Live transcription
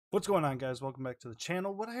What's going on, guys? Welcome back to the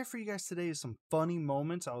channel. What I have for you guys today is some funny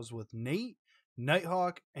moments. I was with Nate,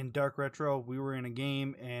 KnightHawk, and Dark Retro. We were in a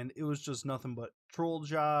game, and it was just nothing but troll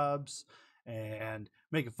jobs and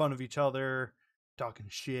making fun of each other, talking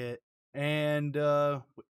shit. And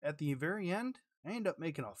at the very end, I ended up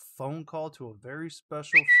making a phone call to a very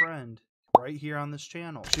special friend right here on this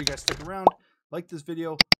channel. So you guys stick around, like this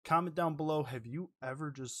video, comment down below. Have you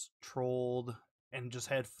ever just trolled and just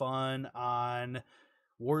had fun on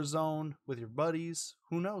Warzone with your buddies?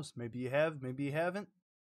 Who knows? Maybe you have, maybe you haven't.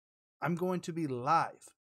 I'm going to be live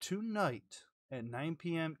tonight at 9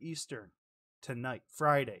 p.m. Eastern. Tonight,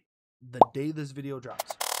 Friday, the day this video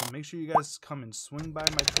drops. So make sure you guys come and swing by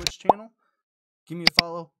my Twitch channel. Give me a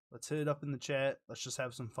follow. Let's hit it up in the chat. Let's just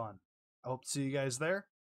have some fun. I hope to see you guys there.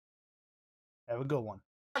 Have a good one.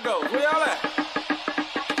 Go, where y'all at?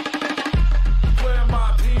 Where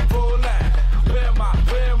my people at? Where my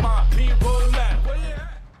people at? Where you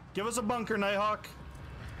at? Give us a bunker, KnightHawk.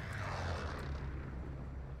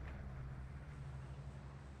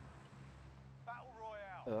 Battle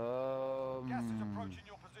Royale. Gas is approaching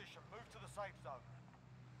your position. Move to the safe zone.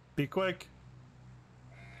 Be quick.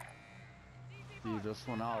 See this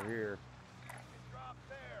one out here. Drop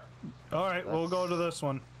there. All right, we'll go to this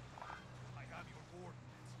one. I have your coordinates.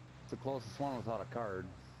 It's the closest one without a card.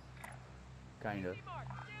 Kinda.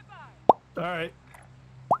 All right.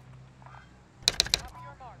 Copy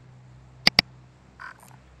your mark.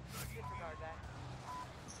 Disregard that.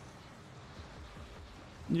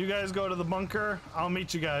 You guys go to the bunker. I'll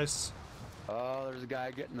meet you guys. Oh, there's a guy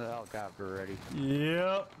getting the helicopter ready.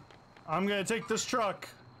 Yep. I'm going to take this truck.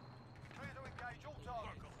 Clear to engage all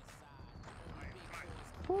targets.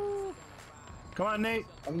 Woo. Come on, Nate.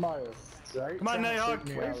 I'm Miles, right? Come on, KnightHawk.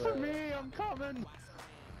 Wait for me, I'm coming.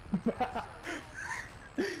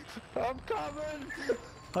 I'm coming.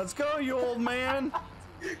 Let's go, you old man.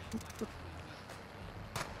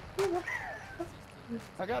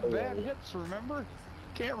 I got bad hips, remember?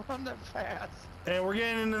 Can't run that fast. Hey, we're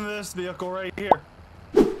getting into this vehicle right here.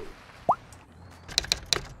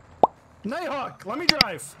 KnightHawk, let me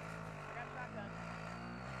drive.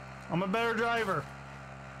 I'm a better driver.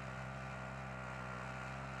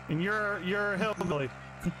 And you're a hillbilly.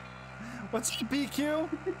 What's your PQ?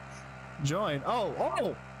 Join.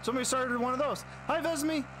 Oh, somebody started one of those. Hi,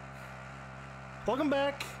 Vesmi. Welcome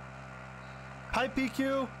back. Hi,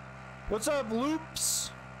 PQ. What's up,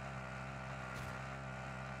 Loops?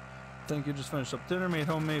 Think you just finished up dinner, made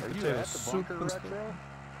homemade Are you potato at the soup bunker, and stuff. Retro?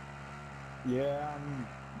 Yeah,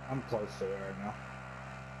 I'm close to it right now.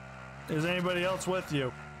 Is anybody else with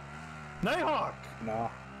you? KnightHawk, No,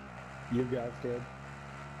 you guys did.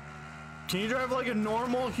 can you drive like a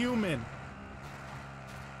normal human?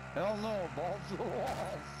 Hell no, balls to the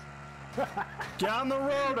walls. Get on the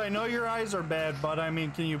road. I know your eyes are bad, but I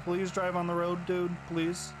mean, can you please drive on the road, dude?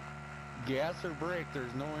 Please. Gas or brake,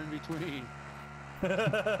 there's no in between. I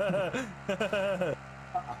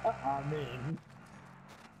mean,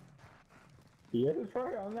 he is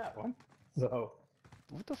right on that one. So,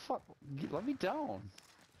 What the fuck? Let me down.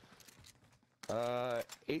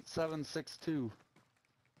 8762.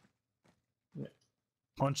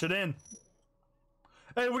 Punch it in.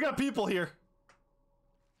 Hey, we got people here.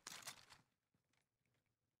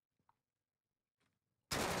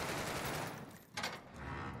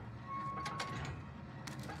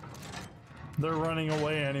 They're running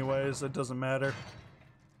away anyways. It doesn't matter.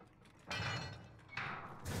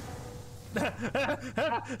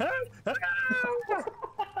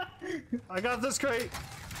 I got this crate.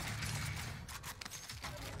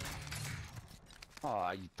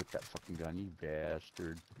 Aw, you took that fucking gun, you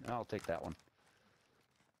bastard. I'll take that one.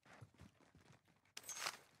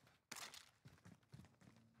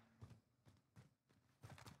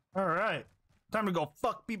 All right, time to go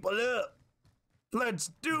fuck people up.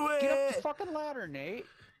 Let's do it. Get up the fucking ladder, Nate.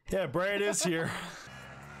 Yeah, Brad is here.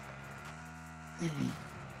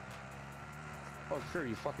 Oh, sure,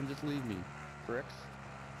 you fucking just leave me, pricks.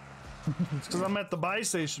 It's because I'm at the buy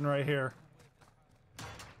station right here.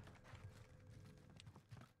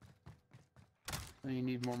 You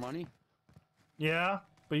need more money? Yeah,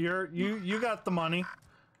 but you got the money.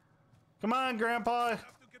 Come on, Grandpa.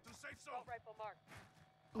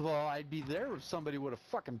 Well, I'd be there if somebody would have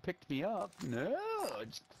fucking picked me up. No,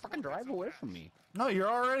 just fucking drive away from me. No, you're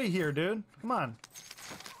already here, dude. Come on.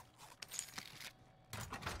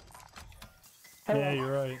 Yeah,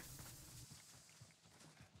 you're right.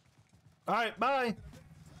 All right, bye.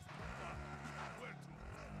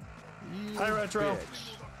 You Hi, Retro.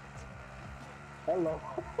 bitch. hello.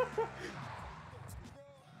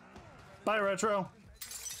 Bye, Retro.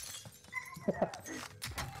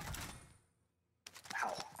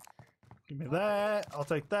 Give me that. I'll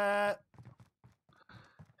take that.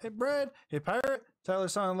 Hey, Brad. Hey, Pirate. Tyler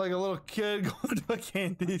sounded like a little kid going to a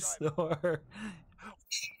candy store.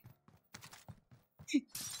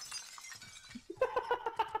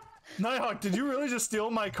 Nighthawk, did you really just steal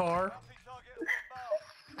my car?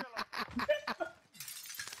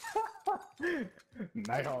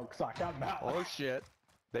 Nighthawk's like, I'm out. Oh shit.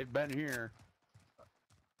 They've been here.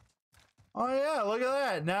 Oh yeah, look at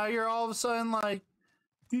that. Now you're all of a sudden like,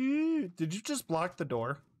 dude, did you just block the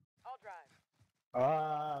door?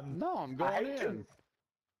 No, I'm going in.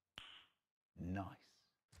 Nice.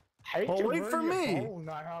 Hate Well, to wait ruin for your me. phone,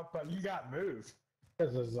 Nighthawk, but you got moved.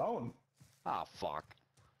 There's a zone. Ah, fuck.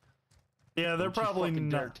 Yeah, they're Don't you probably fucking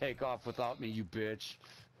dare not. take off without me, you bitch.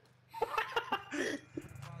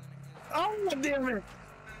 Oh, damn it.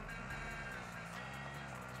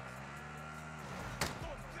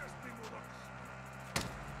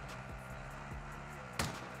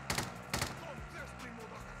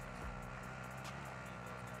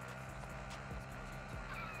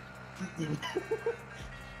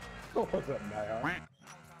 What was that, Nighthawk?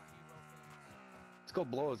 Let's go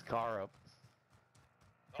blow his car up.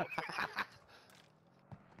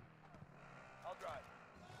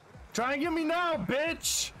 Try and get me now,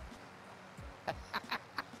 bitch.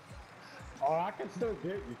 Oh, I can still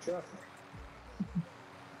get you, trust me.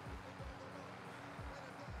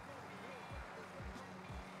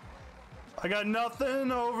 I got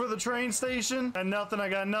nothing over the train station. I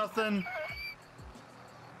got nothing.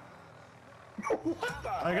 What the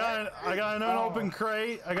I got an unopened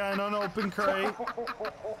crate. I got an unopened crate.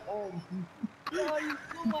 Oh, Oh, you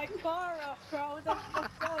blew my car up, bro. That's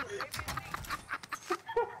fucked up.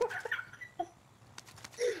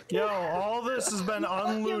 Yo, all this has been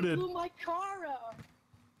unlooted. You blew my car up.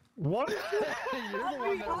 What? You're the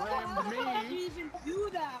one that How rammed did you me. even do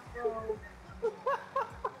that, bro?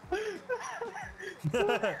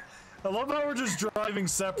 I love how we're just driving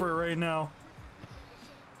separate right now.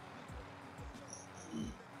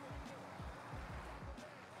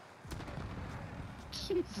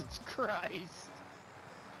 Jesus Christ.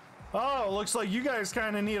 Oh, looks like you guys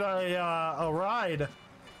kind of need a ride.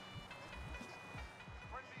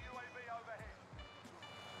 Friendly UAV overhead.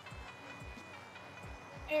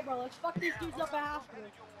 Hey, bro, let's fuck these dudes up after.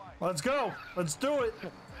 Let's go. Let's do it.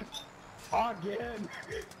 again.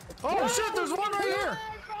 Oh shit, there's one right here.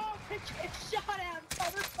 Hey, bro, it's shot at him. Bro,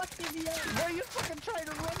 they're fucking me up. What are you fucking trying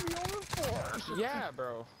to run me over for? Yeah,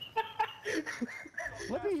 bro.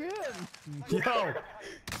 Let me in. Yo.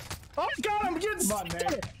 Oh god, I'm getting Come on,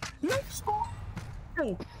 stuck.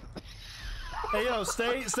 No. Hey yo,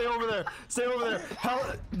 stay over there. Stay over there. How,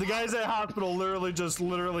 the guys at hospital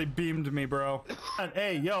literally beamed me, bro.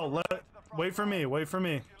 Hey yo, wait for me. Wait for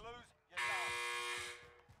me. If you lose, you're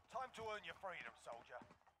done. Time to earn your freedom, soldier.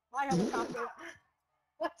 I have a copter.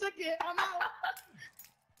 Once again, I'm out.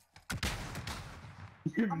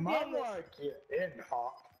 You I'm might getting this. want to get in,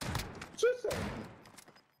 Hawk. Just a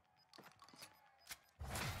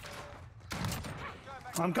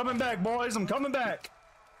I'm coming back, boys. I'm coming back.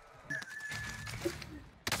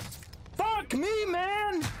 Fuck me,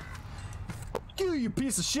 man. Fuck you, you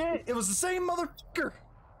piece of shit. It was the same motherfucker.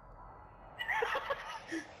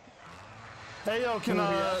 Hey, yo, can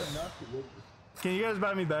you guys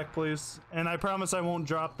buy me back, please? And I promise I won't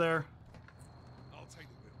drop there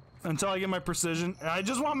until I get my precision. I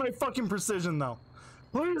just want my fucking precision, though.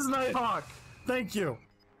 Please, Nighthawk. Thank you.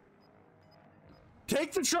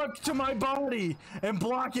 Take the truck to my body and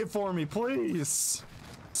block it for me, please.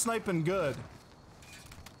 Sniping good.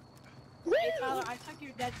 Hey, Tyler, I took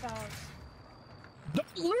your dead fellas.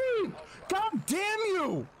 Don't leave! God damn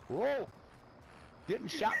you! Whoa. Getting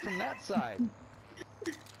shot from that side. Man,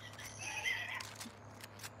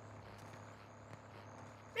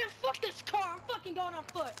 fuck this car. I'm fucking going on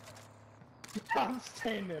foot. I'm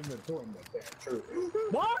staying in the dorm with that true.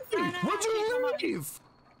 Why? Why'd you leave?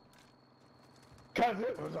 Cause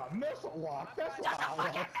it was a missile lock. That's why I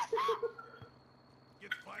left.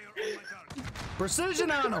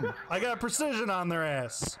 Precision on them. I got precision on their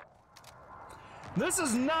ass. This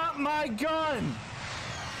is not my gun.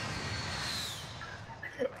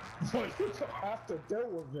 But you don't have to deal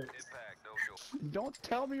with it. Don't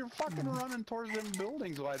tell me you're fucking running towards them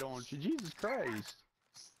buildings, why don't you? Jesus Christ.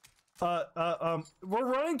 We're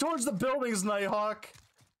running towards the buildings, Nighthawk.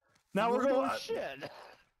 Now we're going. Shit.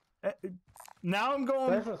 Now I'm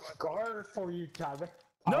going. There's a scar for you, Tyler.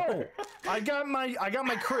 No, I got my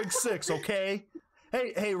Krig 6. Okay.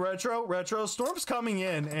 Hey, retro. Storm's coming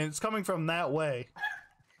in, and it's coming from that way.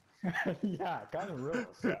 Yeah, kind of real.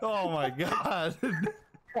 Oh my god.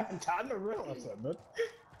 Kind of real, man.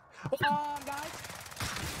 Guys.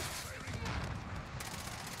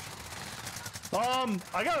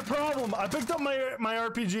 I got a problem. I picked up my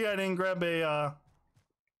RPG. I didn't grab a.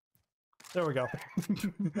 There we go.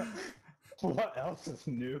 What else is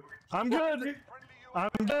new? I'm good. I'm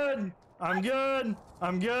good. I'm good.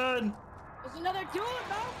 I'm good. There's another dude,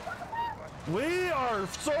 bro. We are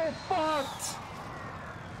so fucked.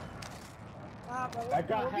 Wow, bro. That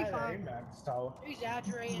guy we'll be had fine. AMAX, so. You're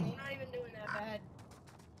exaggerating. You're not even doing that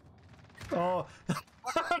bad. Oh.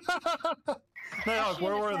 Now,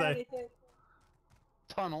 where were they? Anything.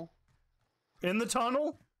 Tunnel. In the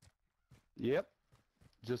tunnel? Yep.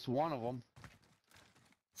 Just one of them.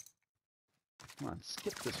 Come on,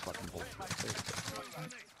 skip this fucking bullshit.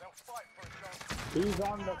 He's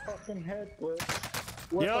on the fucking head flip.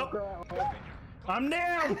 With Yep. the ground. I'm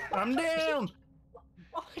down. I'm down.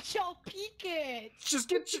 Oh, y'all peeking. Just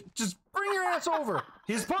bring your ass over.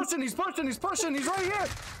 He's pushing. He's pushing. He's pushing. He's right here.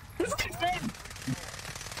 He's right there.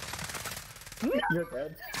 You're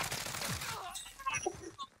dead.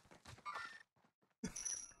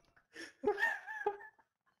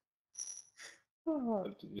 Oh,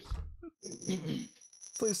 jeez.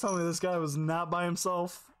 Please tell me this guy was not by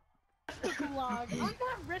himself. Gulag. I'm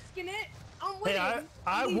not risking it. I'm winning. Hey,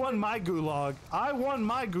 I won my gulag. I won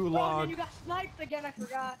my Oh, then gulag. you got sniped again. I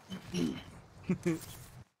forgot.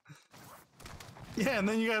 Yeah, and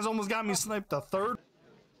then you guys almost got me sniped a third.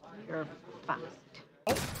 You're fast.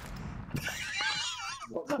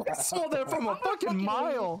 I saw that from a fucking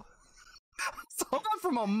mile. I saw that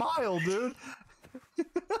from a mile, dude.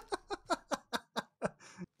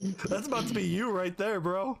 That's about to be you right there,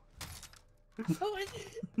 bro.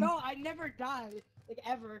 No, I never died. Like,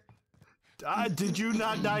 ever. Did you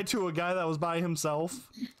not die to a guy that was by himself?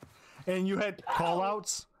 And you had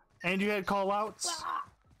call-outs? And you had call-outs? Ah,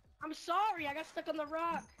 I'm sorry. I got stuck on the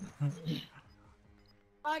rock.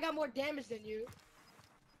 I got more damage than you.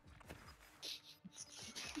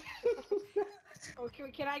 Oh,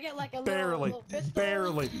 can I get like a little pistol?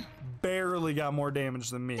 Barely got more damage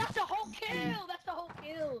than me. That's a whole kill. That's a whole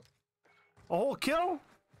kill. A whole kill?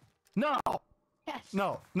 No. Yes.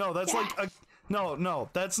 No, that's like a no,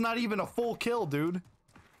 that's not even a full kill, dude.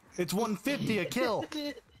 It's 150 a kill.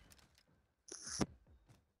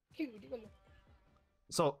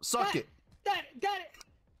 So suck it.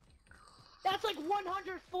 That's like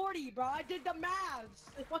 140, bro. I did the maths.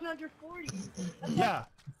 It's 140. Yeah.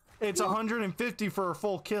 It's 150 for a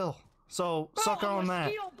full kill. So suck on that.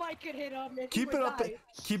 Steel bike could hit him. Keep it up.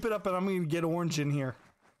 Keep it up, and I'm gonna get orange in here.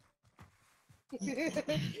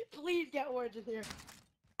 Please get orange in here.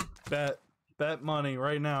 Bet money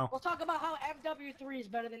right now. We'll talk about how MW3 is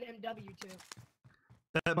better than MW2.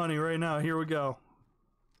 Bet money right now. Here we go.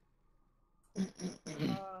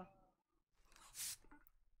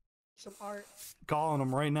 Some art. Calling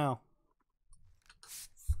him right now.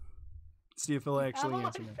 See if he'll actually I'm on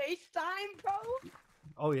answer me. FaceTime, bro.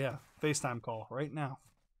 Oh yeah, FaceTime call right now.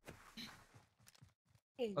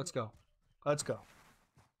 Let's go. Let's go.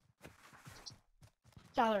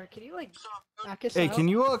 Tyler, can you like knock us Hey, out? can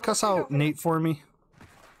you cuss out Nate for me?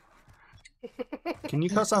 Can you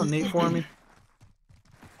cuss out Nate for me?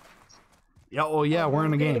 Yeah. Oh yeah, we're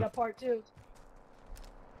in the game. Part two.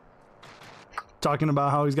 Talking about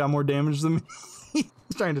how he's got more damage than me. He's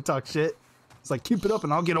trying to talk shit. It's like, keep it up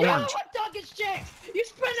and I'll get orange. I'm talking shit. You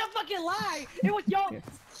spread a fucking lie. It was yo.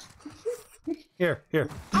 Here.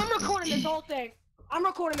 I'm recording this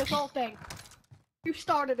whole thing. You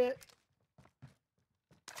started it.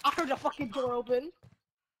 I heard the fucking door open.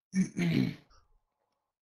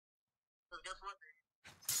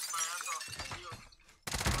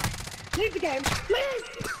 Leave the game.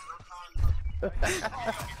 Leave.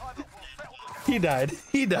 He died.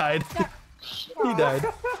 He died. He died.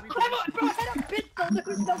 Bro, I had a pistol. There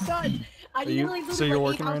was no gun. So you're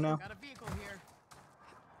working right now?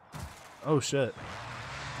 Oh shit.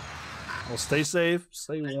 Well, stay safe.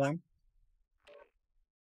 Stay warm.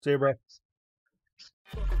 See you, bro.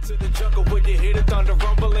 Welcome to the jungle where you hear the thunder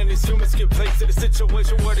rumble and these humans get placed in a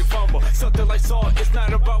situation where they fumble. Something like salt, it's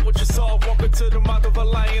not about what you saw. Walking to the mouth of a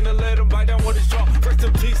lion and let him bite down with his jaw. Rest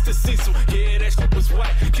in peace to Cecil. Yeah, that shit was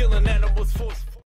whack. Killing animals forceful.